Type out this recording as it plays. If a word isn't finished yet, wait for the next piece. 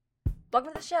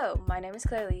Welcome to the show. My name is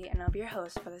Claire Lee, and I'll be your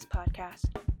host for this podcast.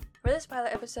 For this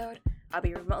pilot episode, I'll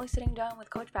be remotely sitting down with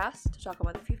Coach Bass to talk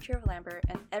about the future of Lambert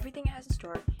and everything it has in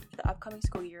store for the upcoming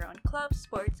school year on clubs,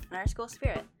 sports, and our school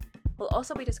spirit. We'll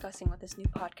also be discussing what this new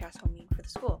podcast will mean for the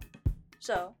school.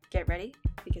 So, get ready,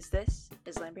 because this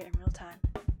is Lambert in Real Time.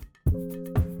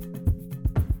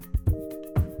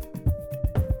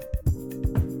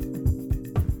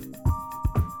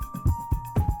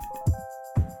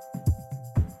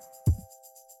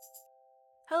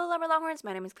 Hello, Lambert Longhorns.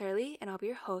 My name is Claire Lee, and I'll be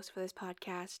your host for this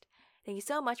podcast. Thank you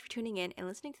so much for tuning in and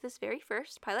listening to this very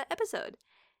first pilot episode.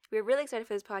 We are really excited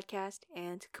for this podcast,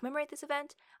 and to commemorate this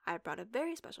event, I brought a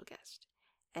very special guest.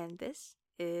 And this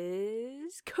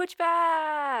is Coach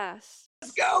Bass.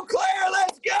 Let's go, Claire!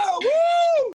 Let's go!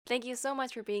 Woo! Thank you so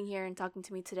much for being here and talking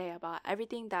to me today about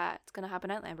everything that's going to happen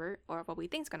at Lambert, or what we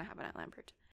think is going to happen at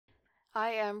Lambert. I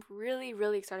am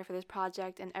really excited for this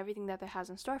project and everything that it has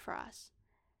in store for us.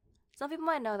 Some people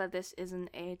might know that this isn't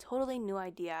a totally new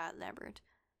idea at Lambert.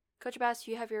 Coach Bass,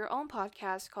 you have your own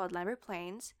podcast called Lambert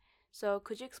Plains, so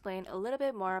could you explain a little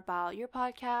bit more about your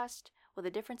podcast, what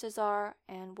the differences are,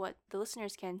 and what the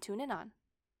listeners can tune in on?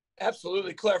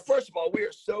 Absolutely, Claire. First of all, we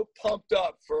are so pumped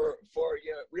up for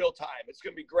real time. It's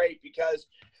going to be great because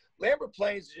Lambert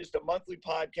Plains is just a monthly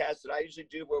podcast that I usually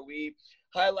do where we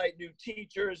highlight new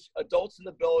teachers, adults in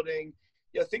the building,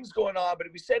 things going on, but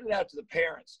we send it out to the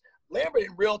parents. Lambert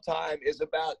in Real Time is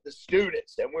about the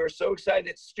students, and we're so excited.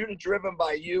 It's student-driven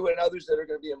by you and others that are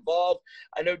going to be involved.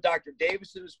 I know Dr.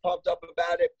 Davison is pumped up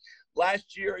about it.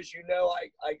 Last year, as you know,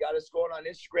 I got us going on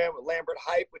Instagram with Lambert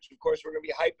Hype, which, of course, we're going to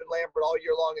be hyping Lambert all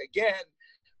year long again.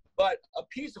 But a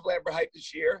piece of Lambert Hype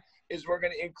this year is we're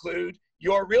going to include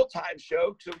your real-time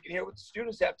show so we can hear what the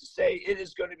students have to say. It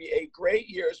is going to be a great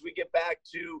year as we get back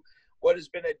to what has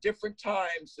been a different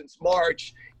time since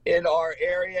March in our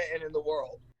area and in the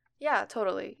world. Yeah,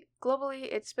 totally. Globally,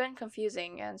 it's been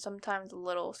confusing and sometimes a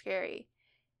little scary.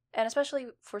 And especially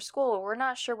for school, we're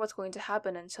not sure what's going to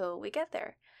happen until we get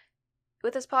there.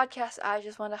 With this podcast, I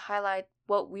just want to highlight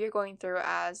what we're going through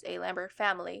as a Lambert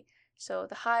family. So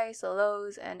the highs, the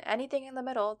lows, and anything in the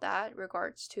middle that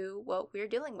regards to what we're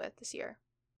dealing with this year.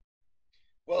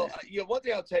 Well, one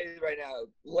thing I'll tell you right now,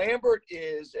 Lambert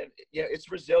is,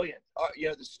 it's resilient.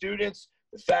 The students,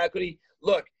 the faculty,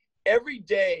 look, every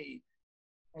day,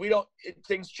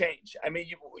 things change. I mean,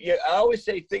 I always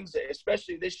say things,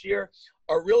 especially this year,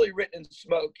 are really written in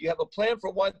smoke. You have a plan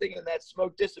for one thing and that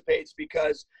smoke dissipates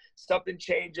because something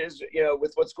changes,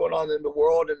 with what's going on in the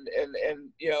world and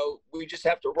we just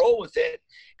have to roll with it.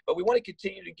 But we want to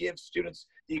continue to give students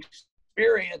the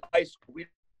experience in high school. We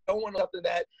don't want something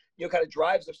that, kind of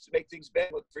drives us to make things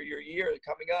better for your year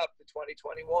coming up in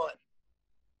 2021.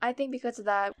 I think because of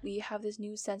that, we have this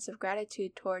new sense of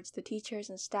gratitude towards the teachers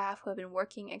and staff who have been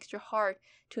working extra hard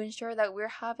to ensure that we're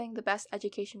having the best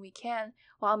education we can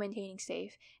while maintaining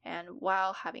safe and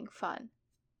while having fun.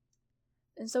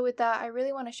 And so with that, I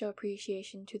really want to show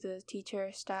appreciation to the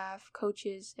teachers, staff,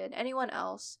 coaches, and anyone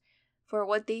else for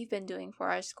what they've been doing for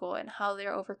our school and how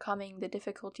they're overcoming the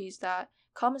difficulties that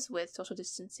comes with social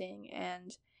distancing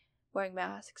and wearing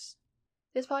masks.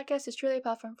 This podcast is truly a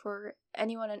platform for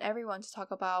anyone and everyone to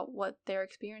talk about what their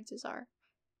experiences are.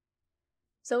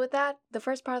 So with that, the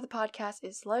first part of the podcast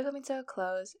is slowly coming to a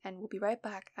close, and we'll be right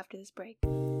back after this break.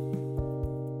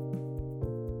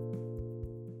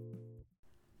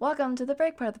 Welcome to the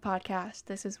break part of the podcast.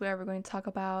 This is where we're going to talk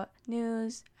about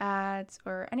news, ads,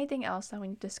 or anything else that we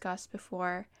need to discuss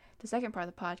before the second part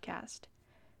of the podcast.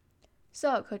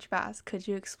 So, Coach Bass, could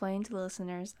you explain to the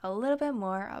listeners a little bit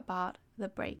more about the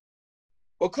break?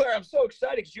 Well, Claire, I'm so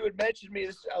excited because you had mentioned me.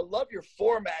 I love your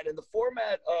format and the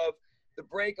format of the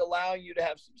break, allowing you to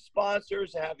have some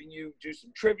sponsors, having you do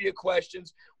some trivia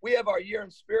questions. We have our Year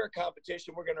in Spirit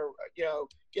competition. We're going to,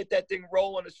 get that thing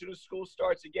rolling as soon as school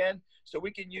starts again. So we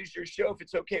can use your show, if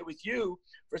it's okay with you,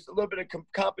 for a little bit of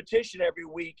competition every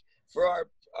week for our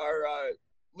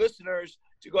listeners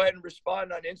to go ahead and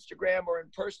respond on Instagram or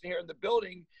in person here in the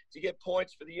building to get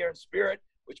points for the Year in Spirit,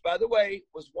 which, by the way,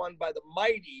 was won by the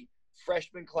mighty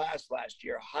freshman class last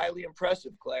year. Highly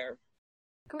impressive, Claire.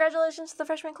 Congratulations to the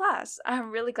freshman class. I'm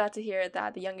really glad to hear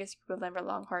that the youngest group of Lambert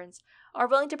Longhorns are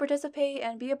willing to participate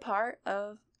and be a part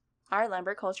of our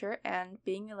Lambert culture and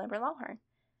being a Lambert Longhorn.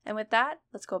 And with that,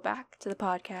 let's go back to the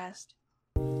podcast.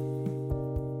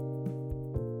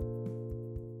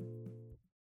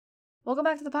 Welcome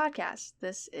back to the podcast.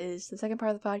 This is the second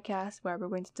part of the podcast where we're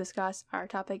going to discuss our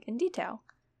topic in detail.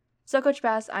 So, Coach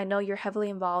Bass, I know you're heavily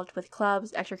involved with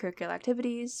clubs, extracurricular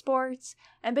activities, sports,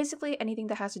 and basically anything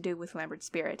that has to do with Lambert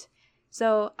Spirit.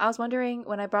 So I was wondering,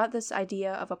 when I brought this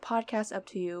idea of a podcast up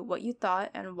to you, what you thought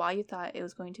and why you thought it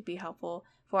was going to be helpful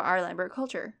for our Lambert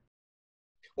culture.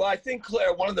 Well, I think,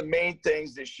 Claire, one of the main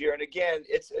things this year, and again,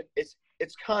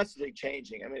 it's constantly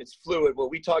changing. I mean, it's fluid. What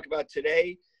we talk about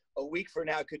today, a week from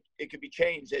now, could be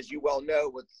changed, as you well know,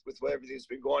 with everything that's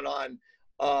been going on.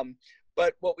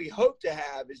 But what we hope to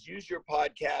have is use your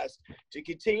podcast to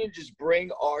continue to just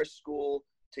bring our school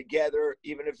together,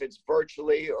 even if it's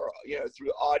virtually or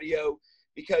through audio,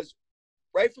 because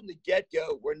right from the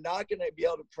get-go, we're not going to be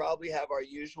able to probably have our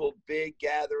usual big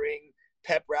gathering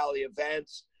pep rally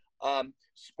events.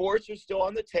 Sports are still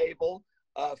on the table.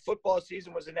 Football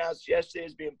season was announced yesterday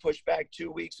as being pushed back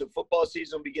 2 weeks, so football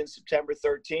season will begin September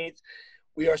 13th.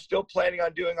 We are still planning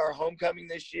on doing our homecoming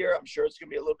this year. I'm sure it's going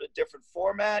to be a little bit different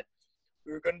format.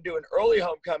 We were going to do an early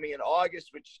homecoming in August,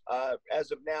 which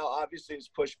as of now obviously is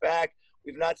pushed back.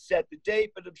 We've not set the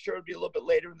date, but I'm sure it'll be a little bit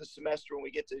later in the semester when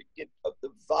we get to get the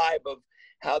vibe of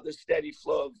how the steady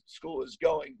flow of school is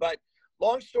going. But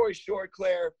long story short,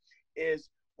 Claire, is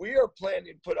we are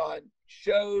planning to put on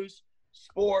shows,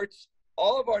 sports,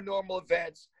 all of our normal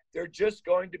events. They're just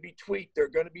going to be tweaked. They're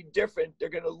going to be different. They're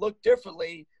going to look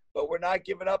differently, but we're not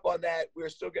giving up on that. We're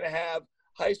still going to have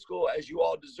high school as you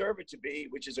all deserve it to be,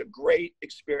 which is a great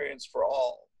experience for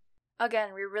all.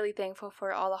 Again, we're really thankful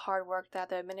for all the hard work that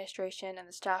the administration and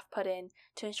the staff put in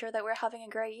to ensure that we're having a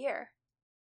great year.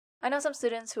 I know some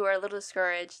students who were a little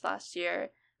discouraged last year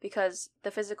because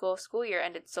the physical school year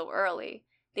ended so early.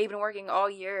 They've been working all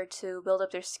year to build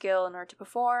up their skill in order to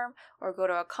perform or go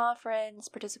to a conference,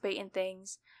 participate in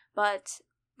things, but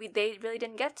they really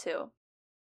didn't get to.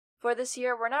 For this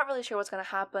year, we're not really sure what's going to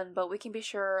happen, but we can be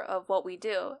sure of what we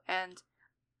do, and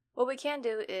what we can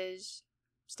do is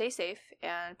stay safe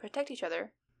and protect each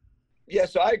other. Yeah,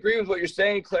 so I agree with what you're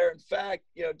saying, Claire. In fact,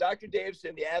 Dr.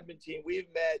 Davidson, the admin team,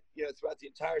 we've met, throughout the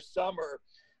entire summer,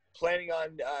 planning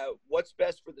on what's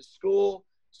best for the school,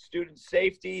 student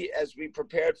safety, as we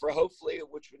prepared for hopefully,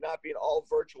 which would not be an all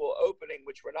virtual opening,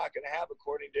 which we're not going to have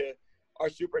according to our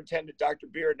superintendent, Dr.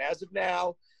 Beard. And as of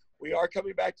now, we are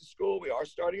coming back to school. We are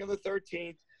starting on the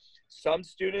 13th. Some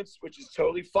students, which is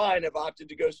totally fine, have opted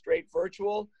to go straight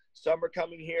virtual. Some are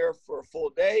coming here for a full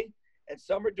day, and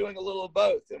some are doing a little of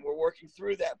both, and we're working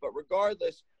through that. But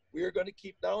regardless, we are going to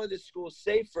keep not only the school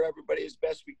safe for everybody as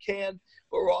best we can,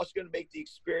 but we're also going to make the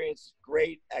experience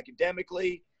great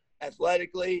academically,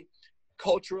 athletically,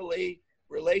 culturally,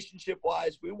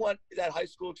 relationship-wise. We want that high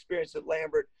school experience at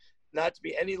Lambert not to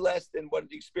be any less than what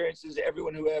the experiences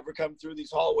everyone who ever come through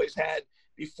these hallways had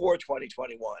before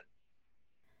 2021.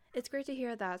 It's great to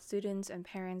hear that students and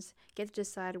parents get to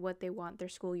decide what they want their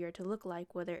school year to look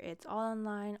like, whether it's all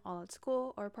online, all at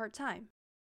school, or part-time.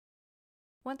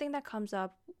 One thing that comes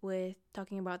up with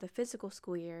talking about the physical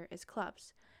school year is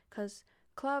clubs, because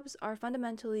clubs are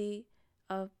fundamentally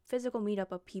a physical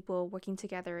meetup of people working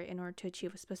together in order to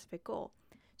achieve a specific goal.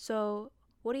 So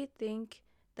what do you think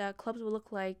that clubs will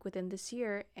look like within this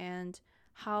year, and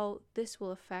how this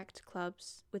will affect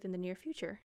clubs within the near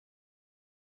future?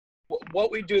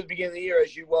 What we do at the beginning of the year,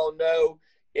 as you well know,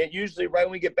 and usually right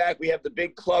when we get back, we have the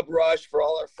big club rush for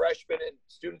all our freshmen and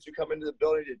students who come into the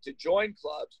building to join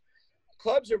clubs.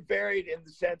 Clubs are varied in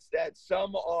the sense that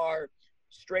some are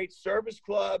straight service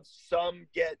clubs, some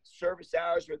get service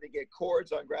hours where they get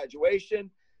cords on graduation,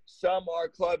 some are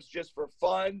clubs just for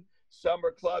fun, some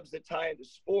are clubs that tie into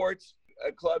sports,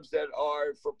 clubs that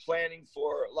are for planning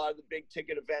for a lot of the big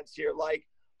ticket events here, like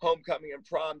homecoming and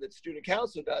prom that student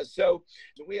council does. So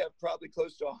we have probably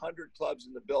close to 100 clubs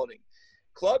in the building.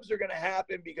 Clubs are going to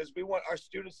happen because we want our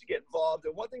students to get involved.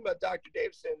 And one thing about Dr.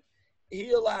 Davidson,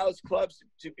 he allows clubs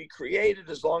to be created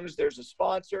as long as there's a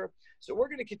sponsor. So we're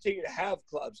going to continue to have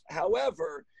clubs.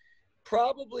 However,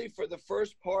 probably for the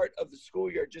first part of the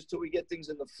school year, just till we get things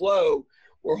in the flow,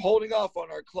 we're holding off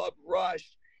on our club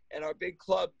rush and our big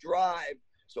club drive.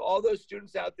 So all those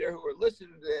students out there who are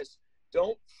listening to this,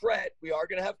 don't fret. We are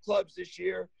going to have clubs this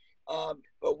year,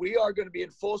 but we are going to be in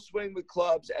full swing with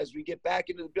clubs as we get back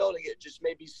into the building. It just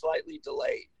may be slightly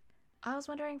delayed. I was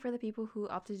wondering, for the people who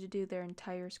opted to do their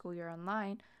entire school year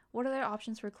online, what are their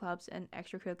options for clubs and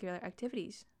extracurricular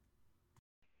activities?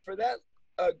 For that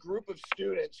group of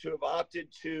students who have opted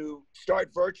to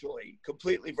start virtually,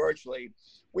 completely virtually,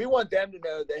 we want them to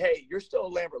know that, hey, you're still a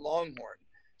Lambert Longhorn.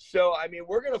 So, I mean,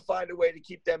 we're going to find a way to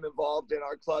keep them involved in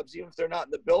our clubs, even if they're not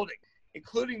in the building,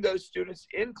 including those students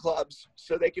in clubs,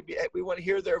 so they could be, we want to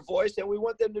hear their voice, and we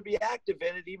want them to be active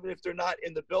in it, even if they're not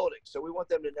in the building. So we want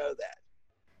them to know that.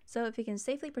 So if you can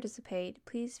safely participate,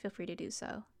 please feel free to do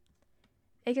so.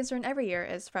 A concern every year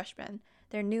is freshmen.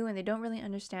 They're new and they don't really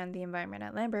understand the environment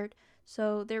at Lambert,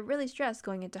 so they're really stressed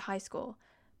going into high school.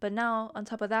 But now, on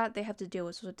top of that, they have to deal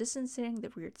with social distancing,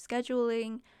 the weird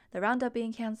scheduling, the roundup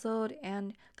being canceled,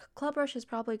 and Club Rush is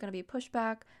probably going to be pushed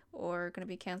back or going to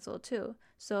be canceled too.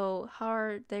 So how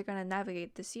are they going to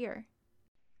navigate this year?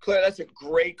 Claire, that's a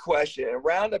great question. And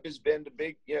Roundup has been the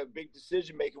big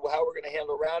decision making. How we're going to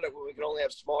handle Roundup when we can only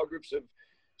have small groups of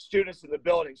students in the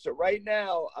building. So right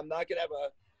now, I'm not going to have a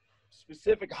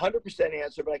specific 100%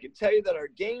 answer, but I can tell you that our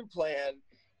game plan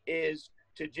is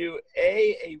to do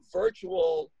a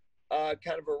virtual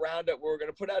kind of a roundup where we're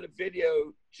going to put out a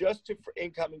video just to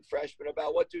incoming freshmen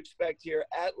about what to expect here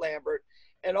at Lambert.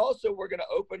 And also we're going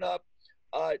to open up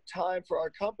time for our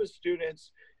Compass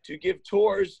students to give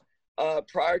tours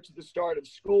prior to the start of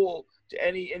school to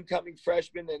any incoming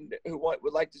freshmen and who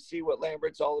would like to see what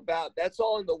Lambert's all about. That's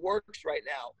all in the works right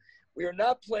now. We are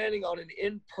not planning on an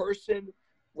in-person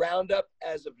roundup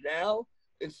as of now.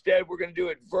 Instead, we're going to do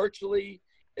it virtually,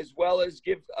 as well as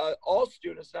give all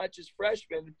students, not just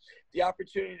freshmen, the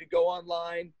opportunity to go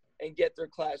online and get their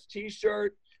class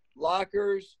t-shirt,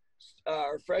 lockers,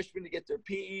 our freshmen to get their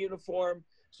PE uniform.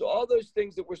 So all those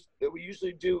things that we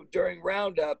usually do during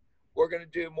roundup, we're going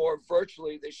to do more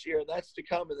virtually this year, and that's to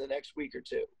come in the next week or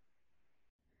two.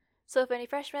 So if any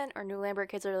freshmen or new Lambert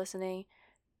kids are listening,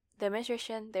 the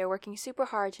administration, they're working super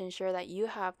hard to ensure that you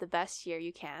have the best year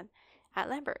you can at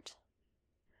Lambert.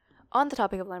 On the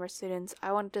topic of Lambert students,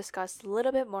 I want to discuss a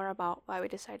little bit more about why we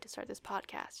decided to start this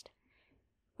podcast.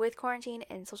 With quarantine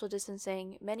and social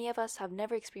distancing, many of us have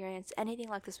never experienced anything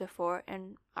like this before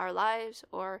in our lives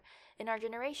or in our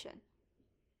generation.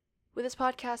 With this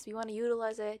podcast, we want to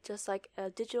utilize it just like a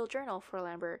digital journal for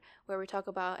Lambert, where we talk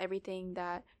about everything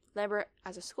that Lambert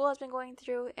as a school has been going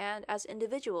through and as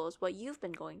individuals, what you've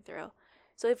been going through.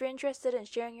 So if you're interested in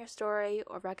sharing your story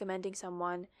or recommending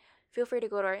someone, feel free to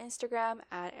go to our Instagram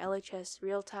at LHS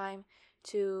Realtime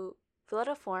to fill out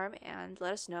a form and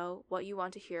let us know what you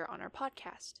want to hear on our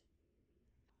podcast.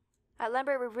 At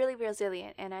Lambert, we're really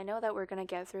resilient, and I know that we're going to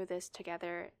get through this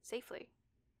together safely.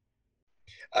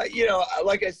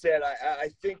 Like I said, I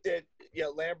think that,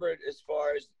 Lambert, as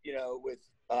far as, with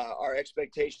our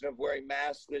expectation of wearing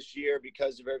masks this year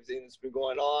because of everything that's been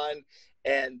going on,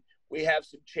 and we have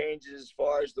some changes as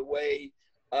far as the way,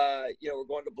 we're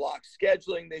going to block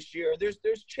scheduling this year.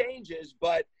 There's changes,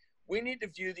 but we need to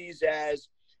view these as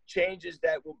changes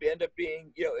that will end up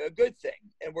being, a good thing.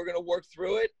 And we're going to work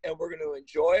through it, and we're going to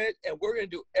enjoy it, and we're going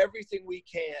to do everything we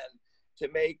can to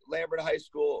make Lambert High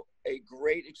School a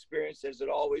great experience, as it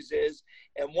always is.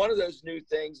 And one of those new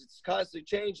things, it's constantly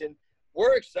changing.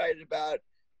 We're excited about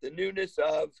the newness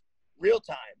of real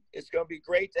time. It's going to be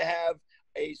great to have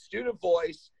a student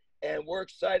voice, and we're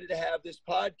excited to have this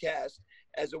podcast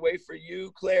as a way for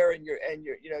you, Claire, and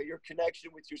your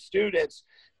connection with your students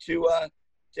to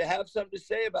have something to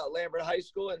say about Lambert High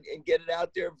School and get it out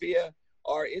there via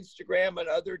our Instagram and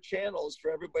other channels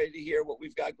for everybody to hear what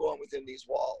we've got going within these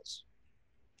walls.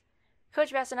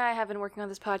 Coach Bass and I have been working on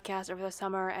this podcast over the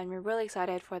summer, and we're really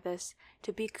excited for this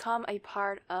to become a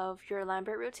part of your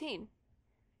Lambert routine.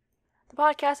 The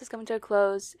podcast is coming to a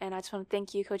close, and I just want to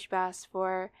thank you, Coach Bass,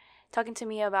 for talking to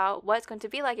me about what it's going to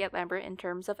be like at Lambert in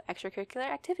terms of extracurricular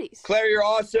activities. Claire, you're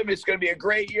awesome. It's going to be a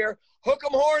great year. Hook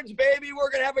 'em horns, baby. We're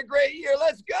going to have a great year.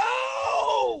 Let's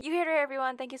go! You heard it,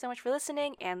 everyone. Thank you so much for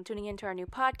listening and tuning into our new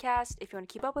podcast. If you want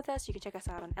to keep up with us, you can check us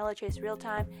out on LHS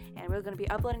Realtime, and we're going to be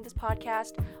uploading this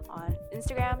podcast on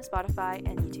Instagram, Spotify,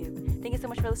 and YouTube. Thank you so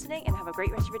much for listening, and have a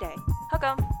great rest of your day. Hook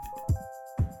 'em!